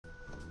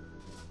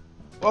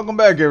Welcome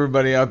back,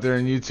 everybody out there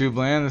in YouTube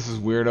land. This is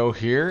Weirdo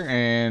here,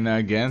 and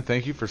again,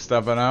 thank you for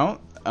stopping out.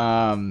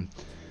 All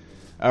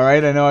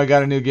right, I know I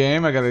got a new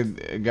game. I gotta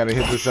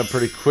hit this up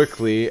pretty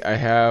quickly. I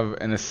have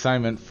an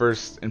assignment,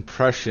 first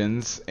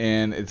impressions,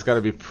 and it's got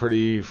to be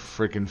pretty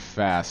freaking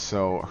fast.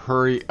 So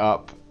hurry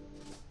up,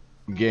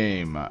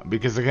 game,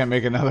 because I can't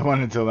make another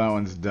one until that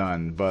one's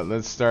done. But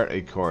let's start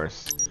a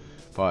course.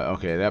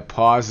 Okay, that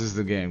pauses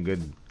the game.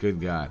 Good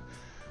God.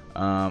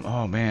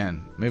 Oh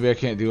man, maybe I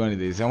can't do any of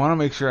these. I want to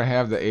make sure I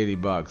have the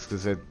 $80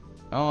 because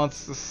oh,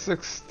 it's the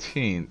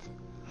 16th.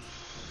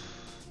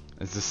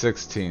 It's the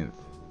 16th.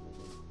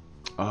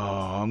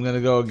 Oh, I'm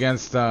gonna go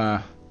against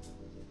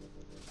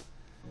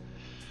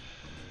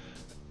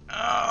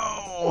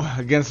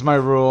against my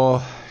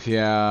rule.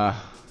 Yeah,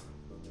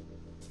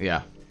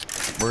 we're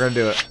gonna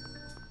do it.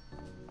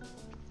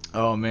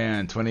 Oh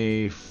man,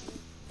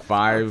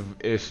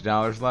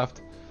 $25-ish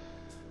left.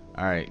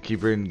 All right,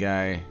 keep reading,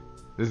 guy.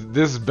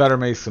 This better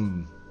make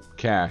some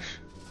cash.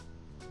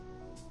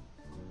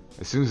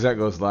 As soon as that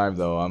goes live,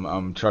 though,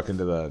 I'm trucking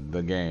to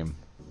the game.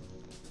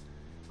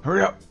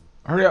 Hurry up!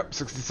 Hurry up!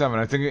 67.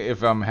 I think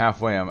if I'm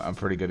halfway, I'm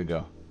pretty good to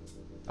go.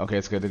 Okay,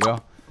 it's good to go.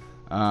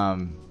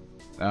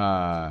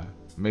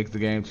 Make the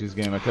game, choose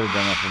game. I could have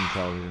done that from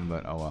television,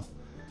 but oh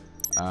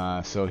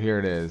well. So here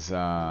it is.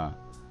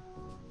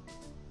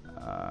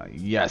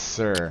 Yes,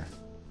 sir.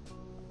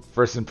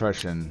 First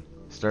impression.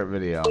 Start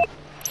video.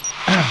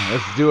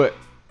 Let's do it.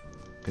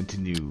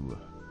 Continue.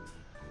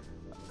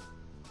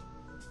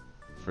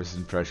 First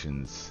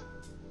impressions.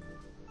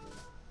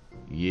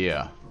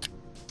 Yeah.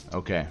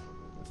 Okay.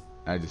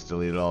 I just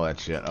deleted all that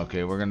shit.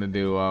 Okay, we're gonna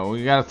do.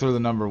 We gotta throw the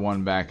number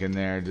 1 back in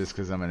there just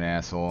because I'm an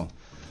asshole.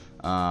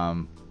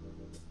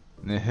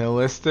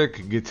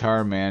 Nihilistic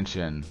Guitar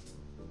Mansion.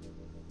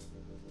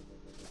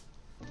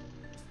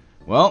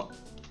 Well,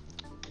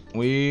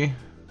 we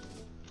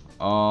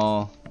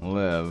all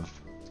live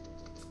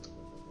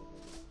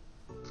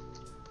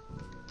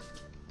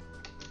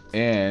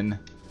in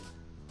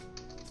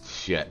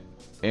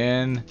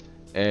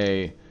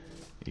a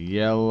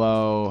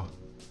yellow.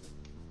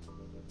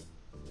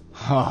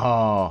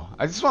 Oh,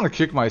 I just want to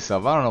kick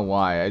myself. I don't know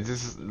why. I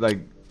just like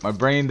my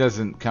brain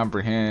doesn't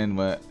comprehend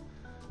what.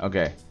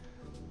 Okay,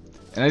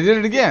 and I did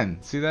it again.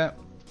 See that?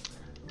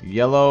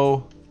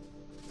 Yellow.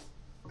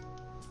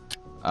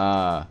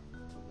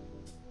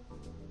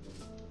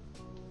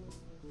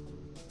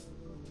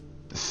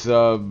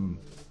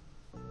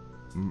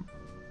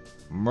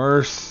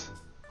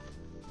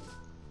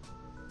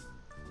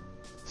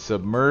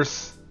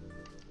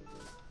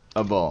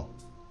 Submersible.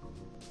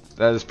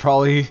 That is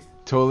probably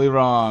totally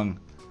wrong.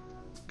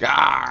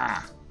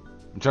 Gah!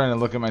 I'm trying to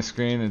look at my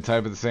screen and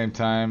type at the same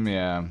time.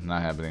 Yeah,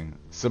 not happening.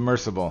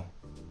 Submersible.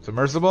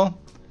 Submersible?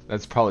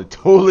 That's probably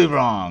totally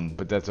wrong,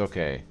 but that's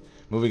okay.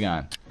 Moving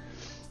on.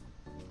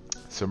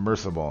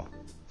 Submersible.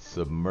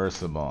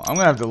 Submersible. I'm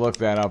gonna have to look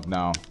that up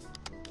now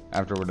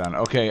after we're done.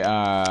 Okay,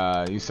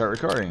 you start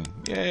recording.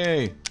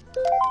 Yay!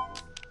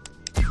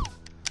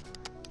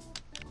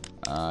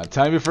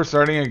 Time before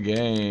starting a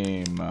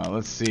game.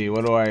 Let's see,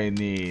 what do I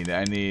need?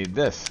 I need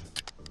this.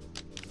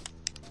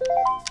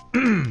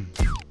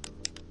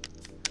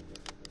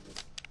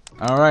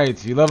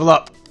 Alright, you level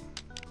up.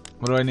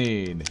 What do I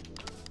need?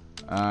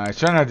 I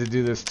try not to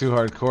do this too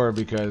hardcore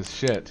because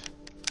shit.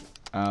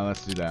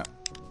 Let's do that.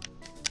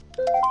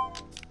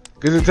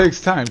 Because it takes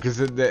time, because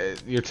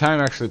your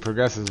time actually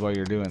progresses while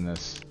you're doing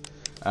this.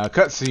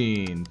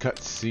 Cutscene.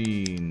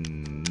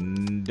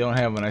 Cutscene. Don't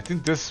have one. I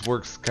think this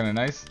works kind of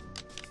nice.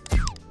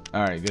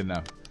 Alright, good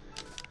enough.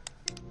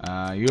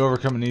 You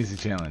overcome an easy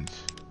challenge.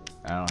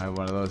 I don't have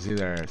one of those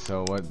either,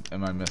 so what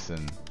am I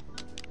missing?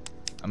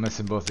 I'm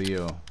missing both of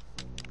you.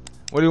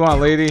 What do you want,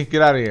 lady?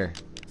 Get out of here.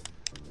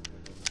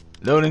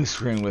 Loading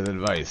screen with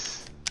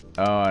advice.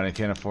 Oh, and I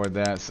can't afford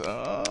that, so...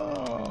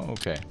 Oh,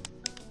 okay.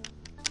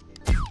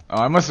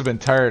 Oh, I must have been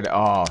tired.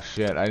 Oh,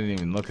 shit, I didn't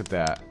even look at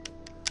that.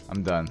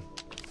 I'm done.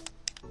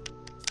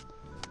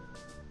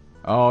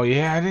 Oh,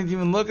 yeah, I didn't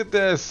even look at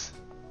this.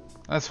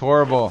 That's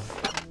horrible.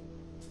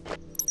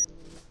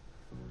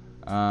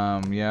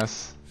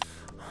 Yes.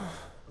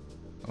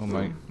 Oh,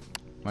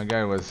 my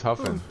guy was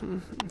huffing.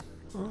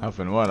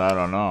 Huffing what? I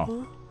don't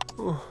know.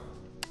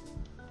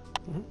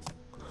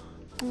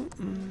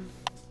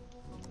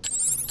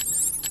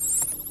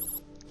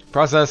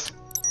 Process.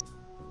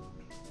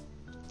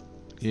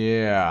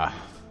 Yeah.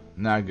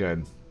 Not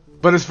good.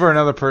 But it's for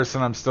another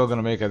person I'm still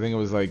gonna make. I think it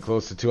was like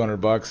close to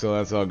 $200, so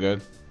that's all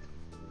good.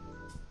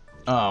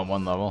 Oh,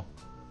 1 level.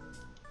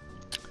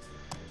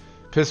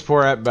 Piss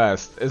poor at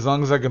best. As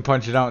long as I can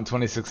punch it out in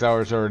 26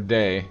 hours or a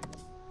day.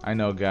 I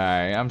know,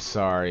 guy. I'm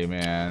sorry,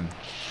 man.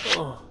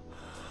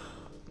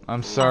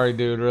 I'm sorry,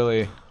 dude,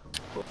 really. Do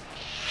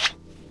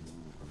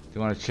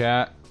you want to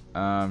chat?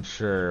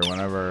 Sure,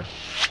 whenever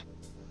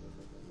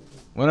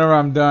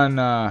I'm done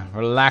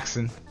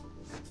relaxing.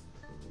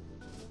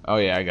 Oh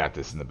yeah, I got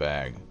this in the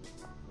bag.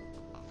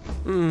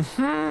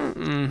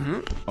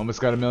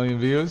 Almost got 1 million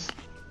views.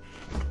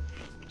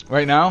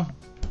 Right now,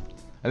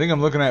 I think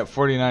I'm looking at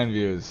 49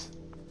 views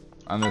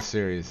on this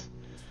series.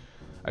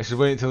 I should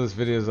wait until this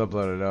video is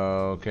uploaded.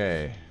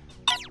 Okay.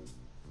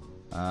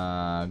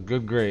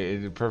 Good, great. It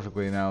did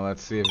perfectly. Now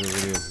let's see if the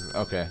video is...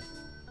 Okay.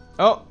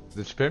 Oh!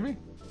 Did she pay me?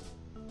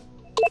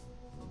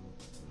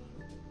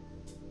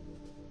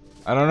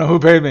 I don't know who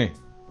paid me.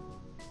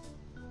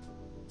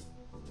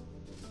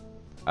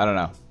 I don't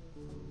know.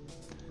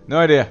 No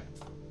idea.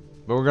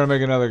 But we're gonna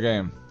make another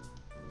game.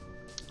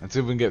 Let's see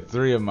if we can get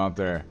 3 of them out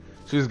there.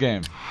 Choose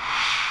game.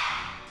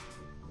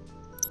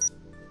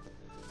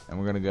 And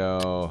we're gonna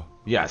go...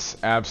 Yes,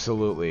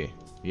 absolutely.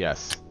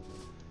 Yes.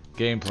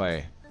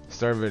 Gameplay.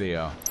 Start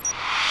video.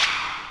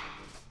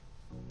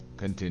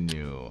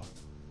 Continue.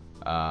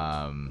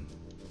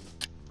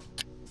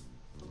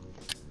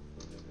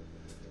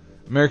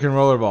 American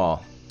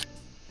Rollerball.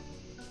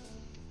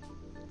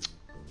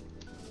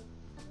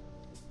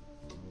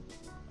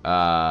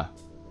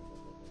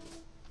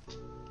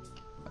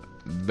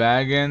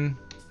 Bagging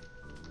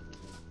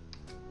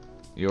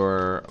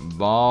your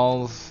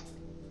balls.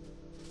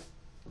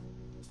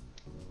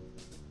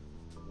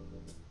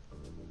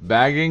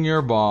 Bagging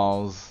your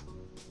balls.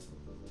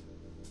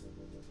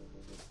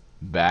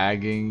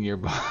 Bagging your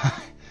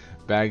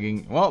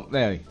bagging. Well,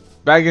 hey,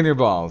 bagging your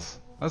balls.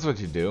 That's what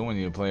you do when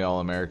you play All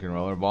American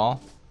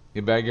Rollerball.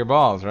 You bag your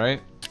balls,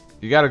 right?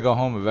 You gotta go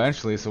home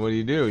eventually, so what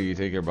do? You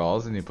take your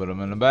balls and you put them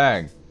in a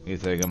bag. You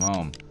take them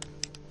home.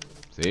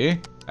 See?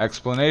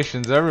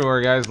 Explanations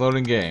everywhere, guys.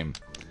 Loading game.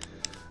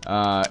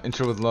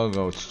 Intro with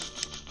logo.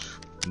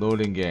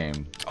 Loading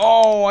game.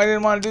 Oh, I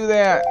didn't want to do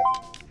that.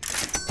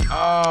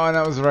 Oh, and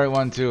that was the right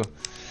one, too.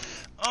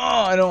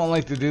 Oh, I don't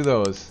like to do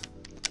those.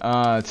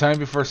 Time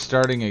before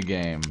starting a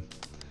game.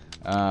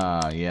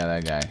 Yeah,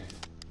 that guy.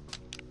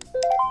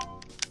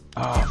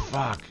 Oh,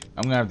 fuck.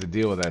 I'm gonna have to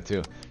deal with that,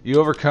 too. You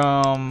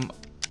overcome...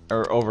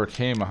 or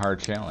overcame a hard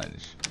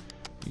challenge.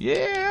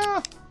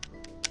 Yeah!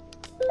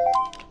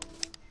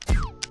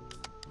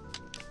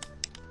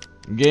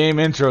 Game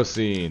intro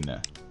scene.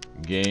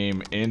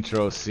 Game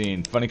intro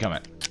scene. Funny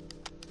comment.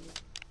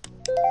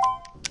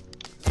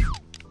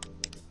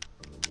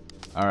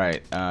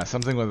 Alright,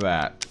 something with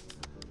that.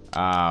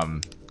 I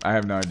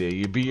have no idea.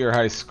 You beat your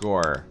high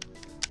score.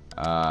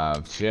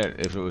 Shit,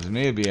 if it was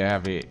me, it'd be a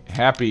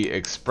happy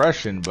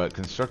expression, but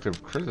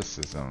constructive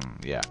criticism.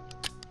 Yeah.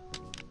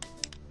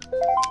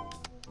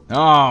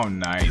 Oh,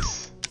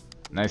 nice.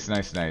 Nice,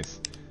 nice, nice.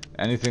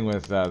 Anything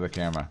with the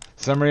camera.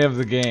 Summary of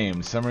the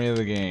game. Summary of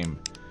the game.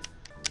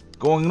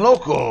 Going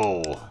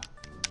loco.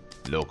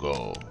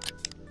 Loco.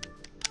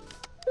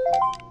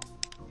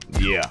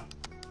 Yeah.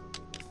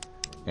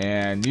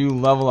 And you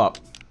level up.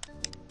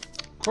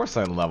 Of course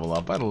I level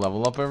up. I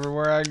level up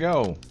everywhere I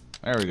go.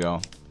 There we go.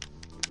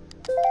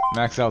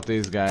 Max out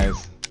these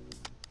guys.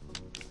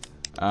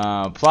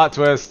 Plot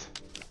twist.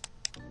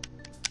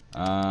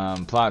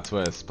 Plot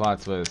twist.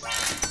 Plot twist.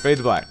 Fade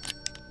to black.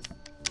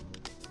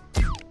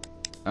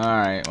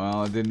 Alright,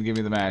 well, it didn't give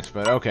me the match,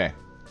 but okay.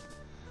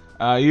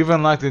 You've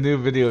unlocked a new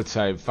video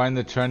type. Find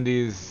the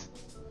trendiest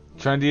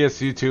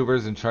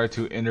YouTubers and try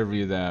to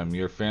interview them.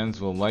 Your fans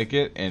will like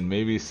it, and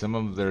maybe some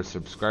of their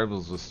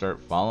subscribers will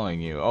start following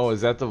you. Oh,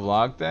 is that the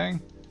vlog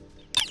thing?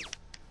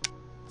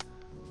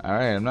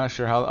 Alright, I'm not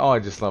sure how... Oh, I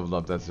just leveled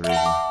up, that's the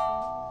reason.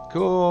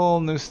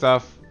 Cool, new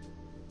stuff.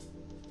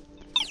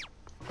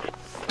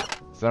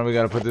 So now we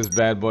gotta put this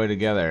bad boy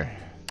together.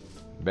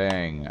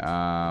 Bang.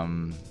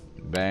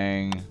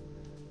 Bang.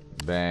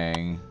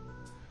 Bang.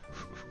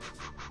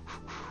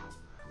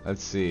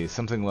 Let's see.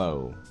 Something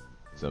low.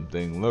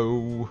 Something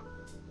low.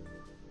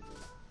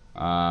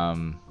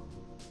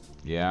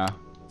 Yeah.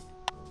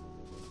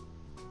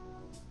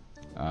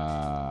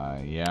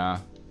 Yeah.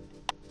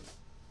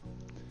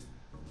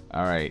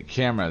 Alright.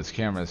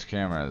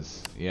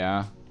 Cameras.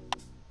 Yeah.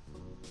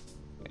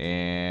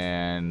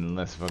 And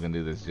let's fucking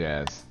do this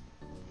jazz.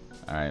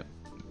 Alright.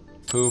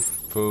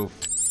 Poof, poof,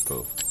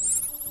 poof.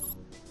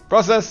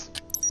 Process!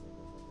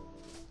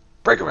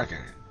 Breaker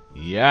record!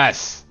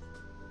 Yes!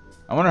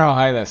 I wonder how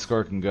high that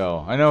score can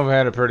go. I know I've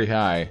had it pretty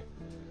high.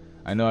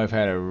 I know I've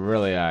had it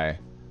really high.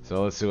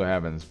 So let's see what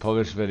happens.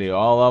 Publish video.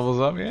 All levels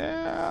up?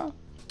 Yeah!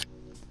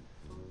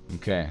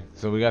 Okay,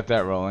 so we got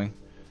that rolling.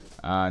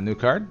 New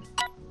card.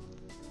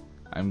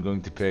 I'm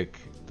going to pick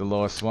the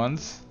lowest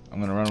ones. I'm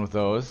going to run with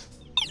those.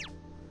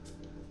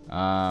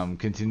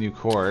 Continue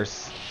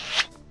course.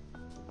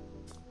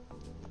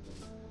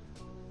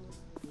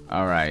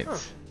 Alright.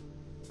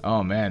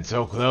 Oh man,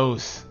 so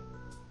close.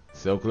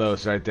 So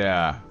close right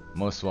there.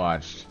 Most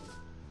watched.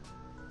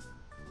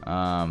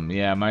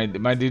 Yeah, my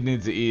dude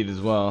needs to eat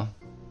as well.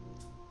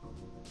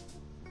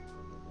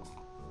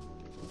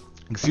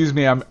 Excuse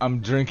me, I'm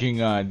drinking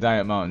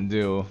Diet Mountain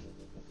Dew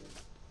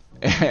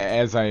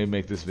as I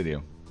make this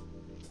video.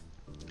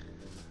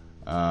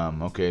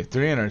 Okay,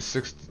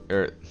 360.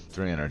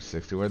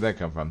 Where'd that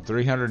come from?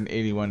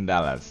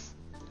 $381.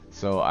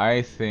 So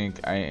I think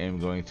I am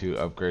going to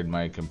upgrade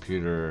my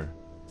computer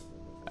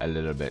a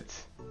little bit.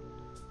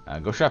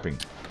 Go shopping.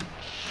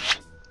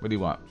 What do you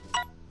want?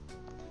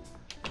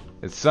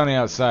 It's sunny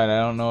outside. I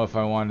don't know if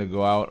I want to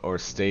go out or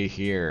stay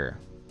here.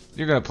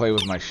 You're gonna play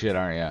with my shit,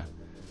 aren't you?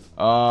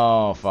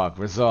 Oh fuck.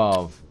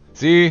 Resolve.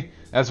 See?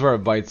 That's where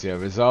it bites you.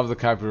 Resolve the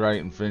copyright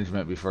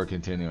infringement before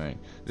continuing.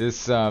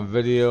 This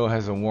video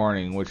has a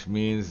warning, which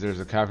means there's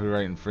a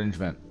copyright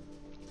infringement.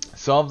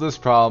 Solve this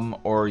problem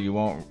or you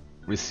won't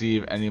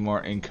receive any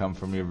more income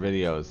from your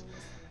videos.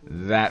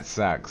 That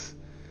sucks.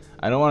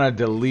 I don't want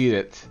to delete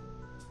it.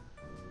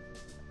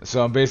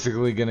 So I'm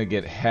basically going to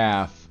get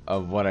half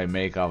of what I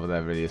make off of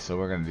that video. So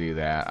we're going to do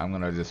that. I'm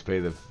going to just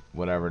pay the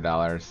whatever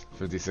dollars.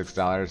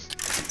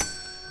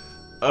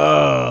 $56.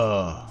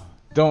 Ugh.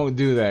 Don't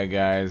do that,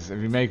 guys.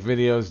 If you make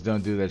videos,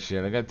 don't do that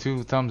shit. I got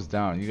 2 thumbs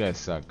down. You guys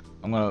suck.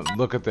 I'm going to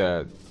look at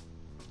the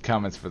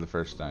comments for the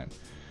first time.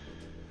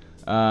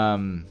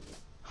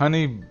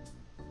 Honey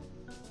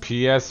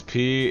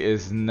PSP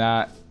is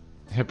not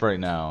hip right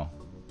now.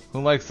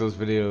 Who likes those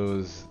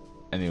videos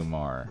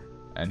anymore?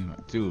 Anyway,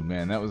 dude,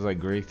 man, that was like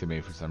Greek to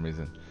me for some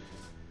reason.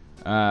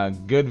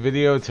 Good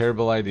video,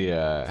 terrible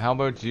idea. How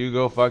about you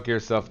go fuck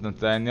yourself,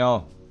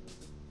 Nathaniel?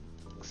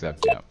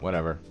 Except, yeah,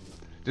 whatever.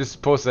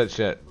 Just post that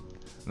shit.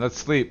 Let's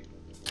sleep.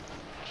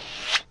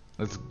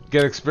 Let's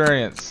get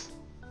experience.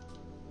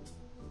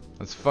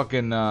 Let's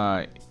fucking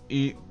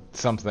eat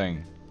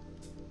something.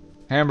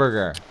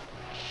 Hamburger.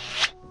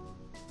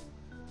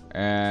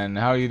 And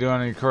how are you doing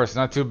on your course?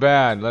 Not too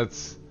bad.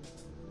 Let's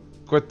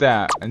quit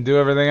that and do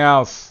everything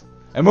else.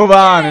 And move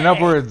on and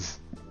upwards.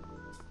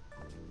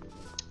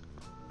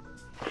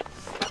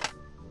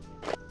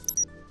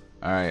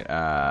 Alright,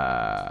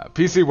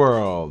 PC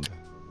World.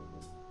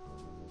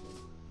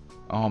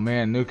 Oh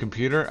man, new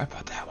computer? I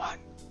bought that one.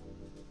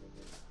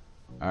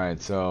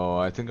 Alright, so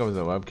I think I was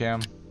a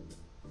webcam.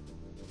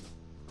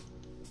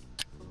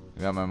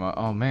 I got my mouse.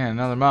 Oh man,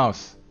 another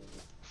mouse.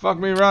 Fuck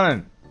me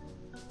running.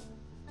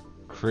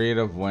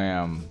 Creative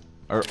Wham.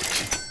 Or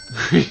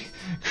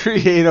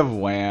Creative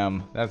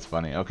Wham. That's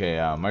funny. Okay,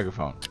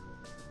 microphone.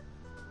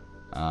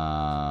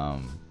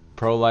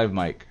 Pro Live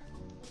mic.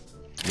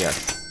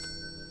 Yes.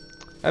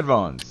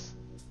 Headphones.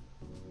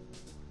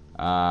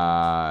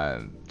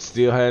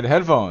 Steelhead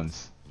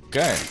headphones.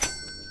 Okay.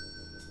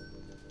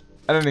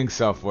 Editing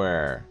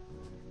software.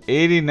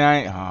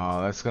 89.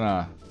 Oh, that's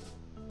gonna.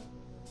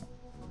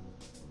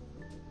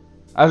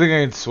 I think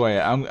I can sway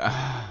it.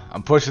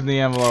 I'm pushing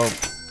the envelope.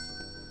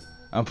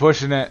 I'm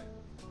pushing it.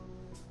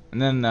 And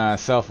then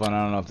cell phone.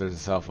 I don't know if there's a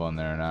cell phone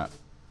there or not.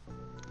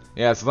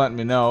 Yeah, it's letting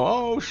me know.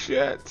 Oh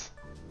shit.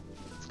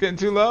 It's getting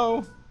too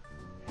low.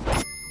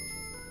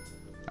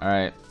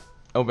 Alright.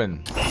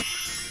 Open.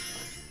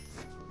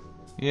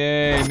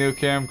 Yay, new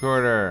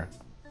camcorder.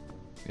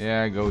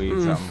 Yeah, go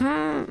eat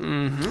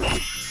something.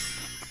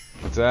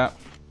 What's that?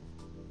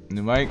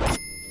 New mic.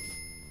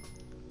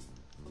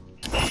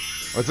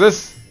 What's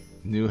this?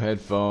 New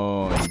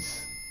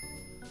headphones.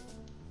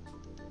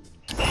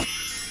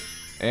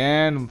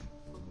 And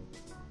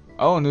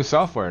oh, new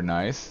software,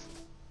 nice.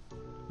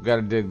 We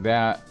gotta dig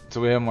that, so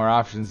we have more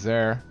options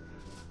there.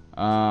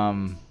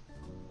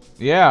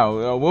 Yeah,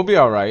 we'll be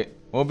all right.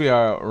 We'll be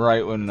all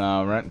right when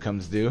rent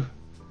comes due.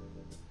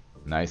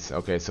 Nice.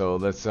 Okay, so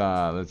let's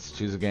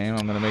choose a game.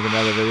 I'm gonna make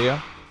another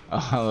video.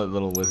 Oh, that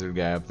little wizard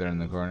guy up there in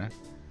the corner.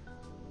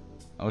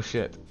 Oh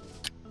shit.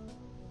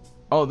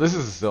 Oh, this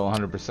is still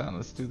 100%.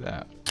 Let's do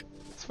that.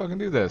 Let's fucking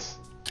do this.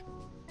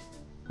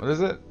 What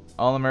is it?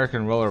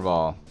 All-American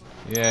Rollerball.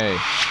 Yay.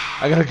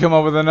 I gotta come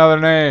up with another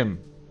name.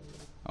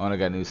 Oh, and I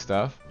got new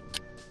stuff.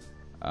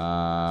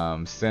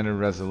 Standard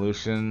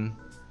resolution.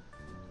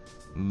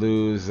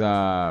 Lose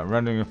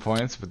rendering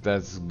points, but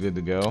that's good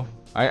to go.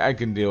 I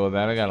can deal with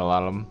that. I got a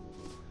lot of them.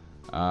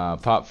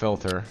 Pop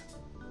filter.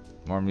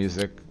 More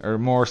music. Or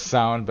more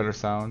sound, better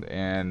sound.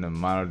 And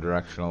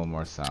monodirectional,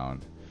 more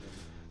sound.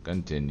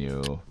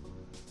 Continue.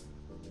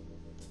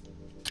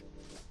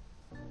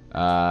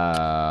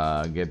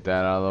 Get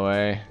that out of the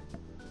way.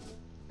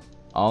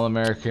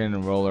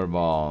 All-American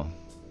Rollerball.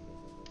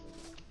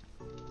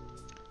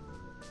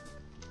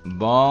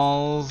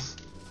 Balls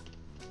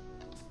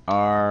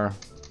are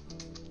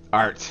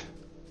art.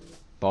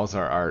 Balls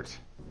are art.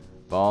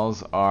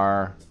 Balls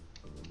are...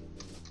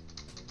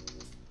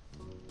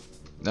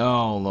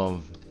 No,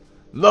 love.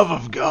 Love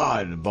of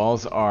God.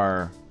 Balls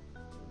are...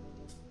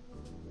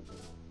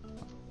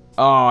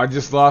 Oh, I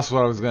just lost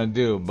what I was gonna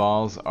do.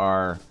 Balls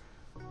are...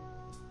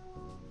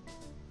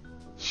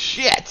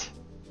 Shit!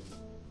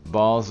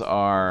 Balls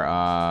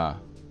are,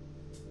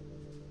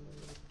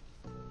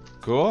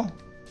 cool?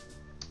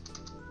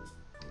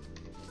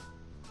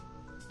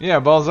 Yeah,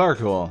 balls are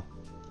cool.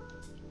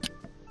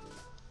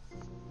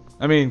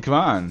 I mean, come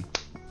on.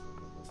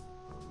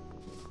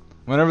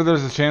 Whenever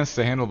there's a chance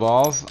to handle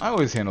balls, I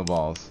always handle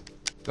balls.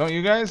 Don't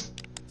you guys?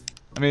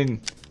 I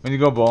mean, when you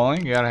go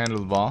bowling, you gotta handle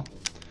the ball.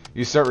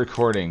 You start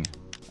recording.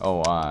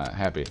 Oh,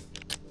 happy.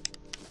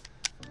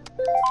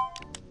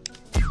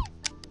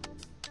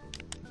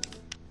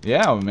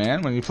 Yeah,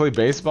 man, when you play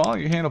baseball,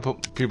 you handle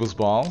people's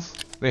balls.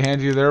 They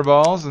hand you their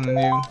balls, and then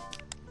you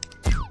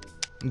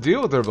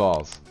deal with their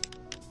balls.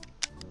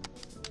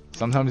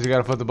 Sometimes you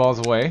gotta put the balls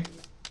away,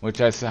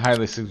 which I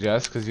highly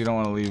suggest, because you don't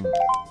want to leave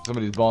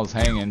somebody's balls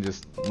hanging,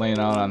 just laying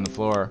out on the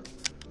floor.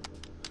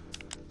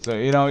 So,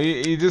 you know,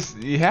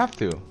 you have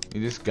to. You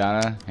just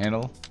gotta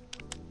handle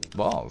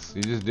balls.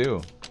 You just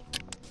do.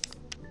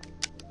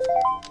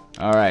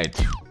 Alright.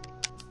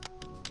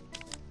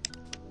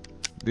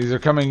 These are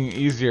coming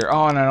easier.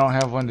 Oh, and I don't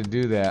have one to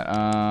do that.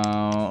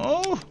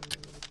 Oh.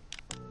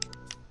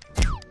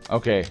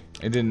 Okay.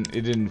 It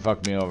didn't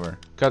fuck me over.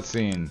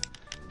 Cutscene.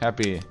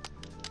 Happy.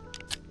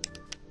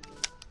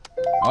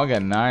 Oh, I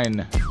got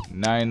nine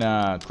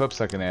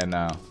clips I can add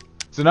now.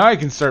 So now I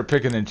can start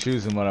picking and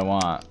choosing what I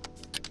want.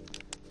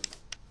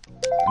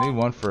 I need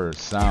one for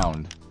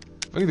sound.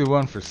 If I could do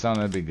one for sound,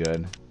 that'd be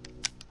good.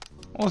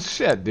 Well,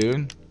 shit,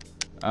 dude.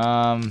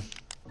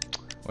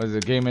 What is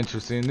the game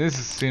interesting? This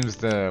seems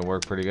to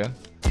work pretty good.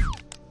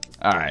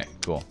 Alright,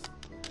 cool.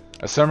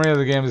 A summary of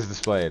the game is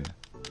displayed.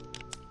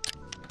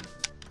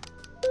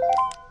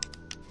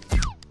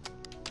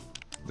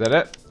 Is that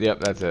it? Yep,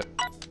 that's it.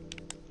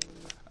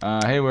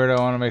 Hey Weirdo,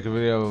 I want to make a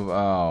video of...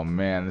 Oh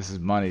man, this is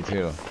money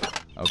too.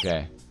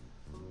 Okay.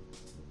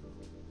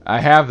 I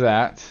have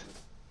that.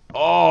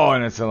 Oh,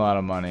 and it's a lot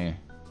of money.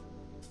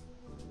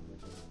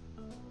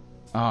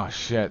 Oh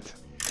shit.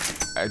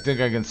 I think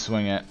I can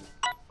swing it.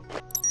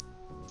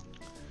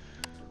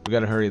 We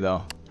gotta hurry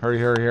though. Hurry,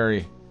 hurry,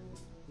 hurry.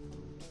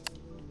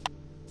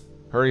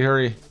 Hurry,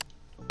 hurry.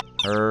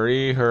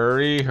 Hurry,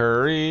 hurry,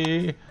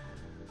 hurry.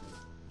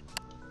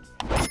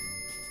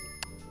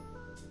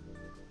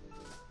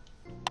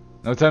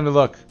 No time to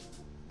look.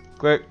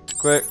 Click,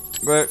 click,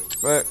 click,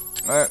 click,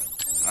 click.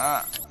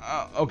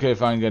 Okay,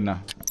 fine, good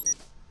enough.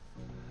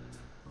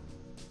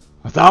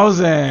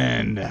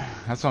 1,000!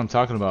 That's what I'm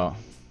talking about.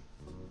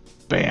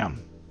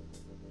 Bam!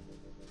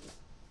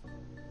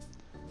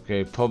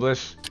 Okay,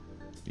 publish.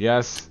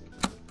 Yes.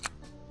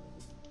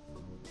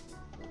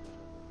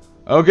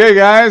 Okay,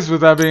 guys,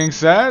 with that being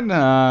said,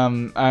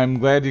 I'm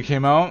glad you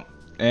came out.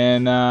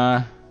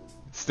 And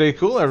stay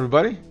cool,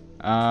 everybody.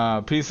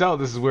 Peace out.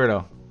 This is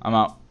Weirdo. I'm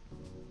out.